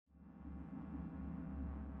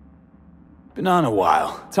Been on a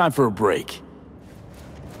while. Time for a break.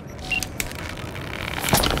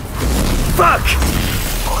 Fuck!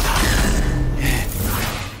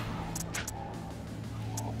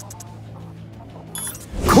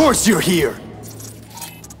 Of course you're here!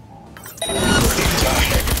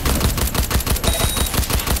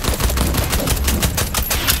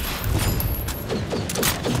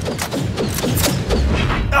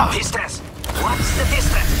 Distance! What's the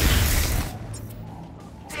distance?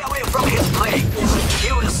 Stay away from his blade!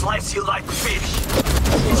 He will slice you like fish!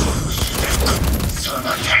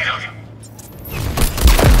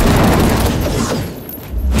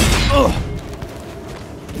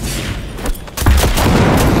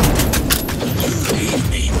 You leave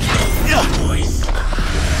me, boys.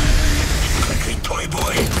 Quickly, toy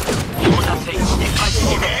boy. Nothing. You fight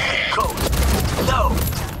for the code. No!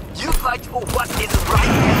 You fight for what is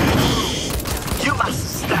right. You must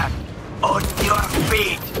stand on your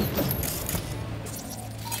feet.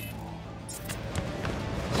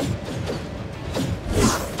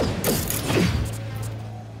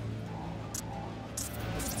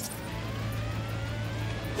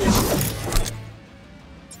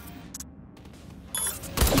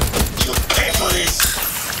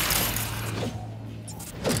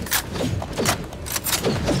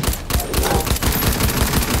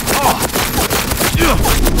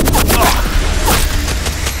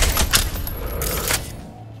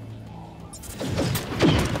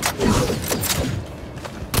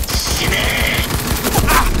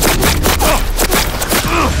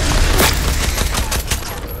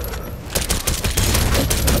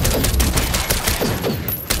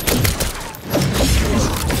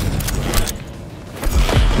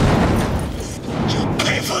 You'll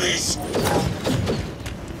pay for this.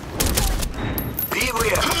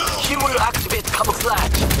 Beware, he will activate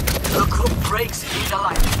camouflage. Look who breaks in the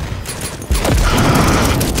light.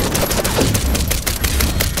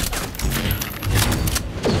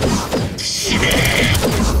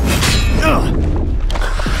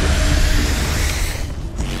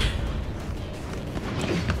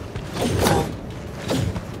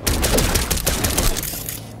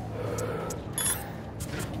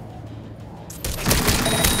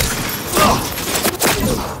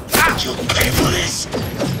 You'll pay for this.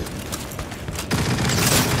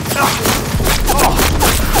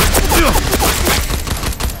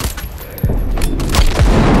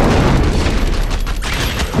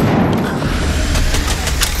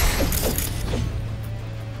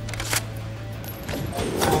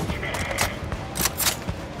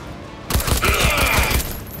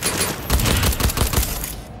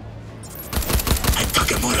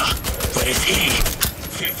 Takamura, where is he?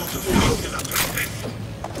 Faithful to the prophet.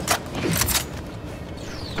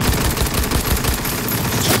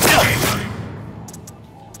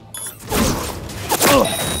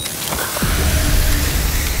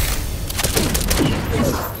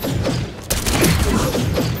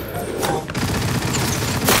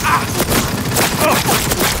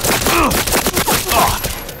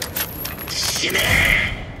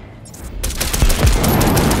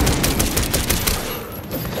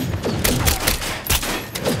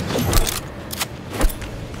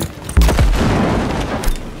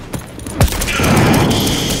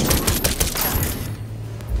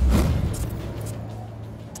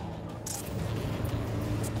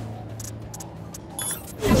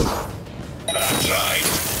 That's right.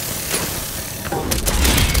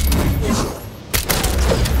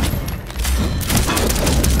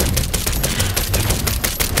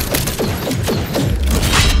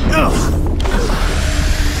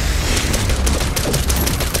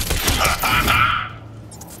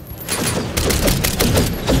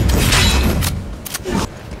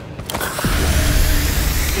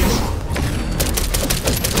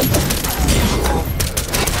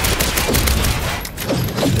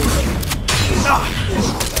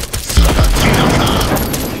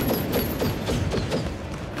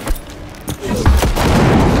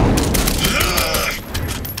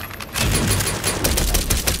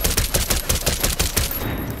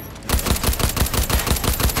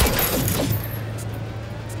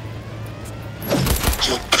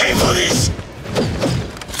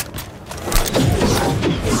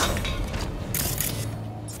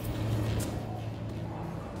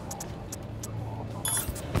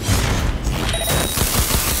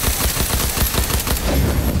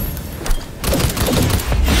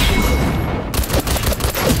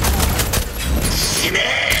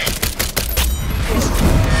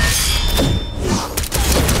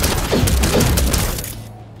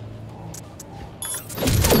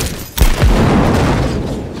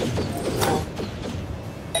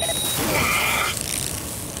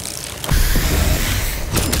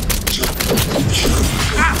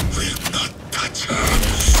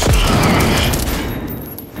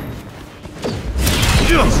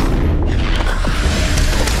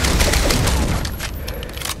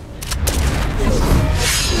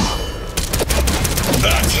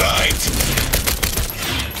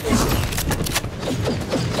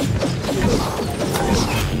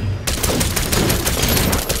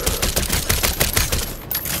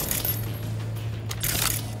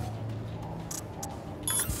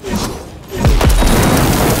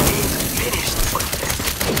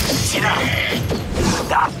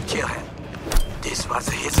 was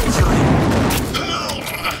his doing.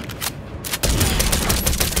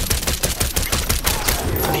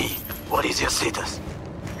 V, what is your status?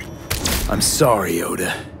 I'm sorry,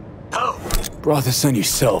 Oda. No, Brought this on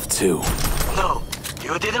yourself, too. no,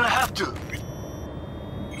 you didn't have to.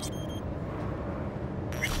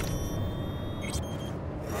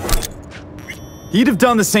 You'd have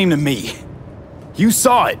done the same to me. You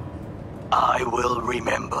saw it. I will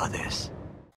remember this.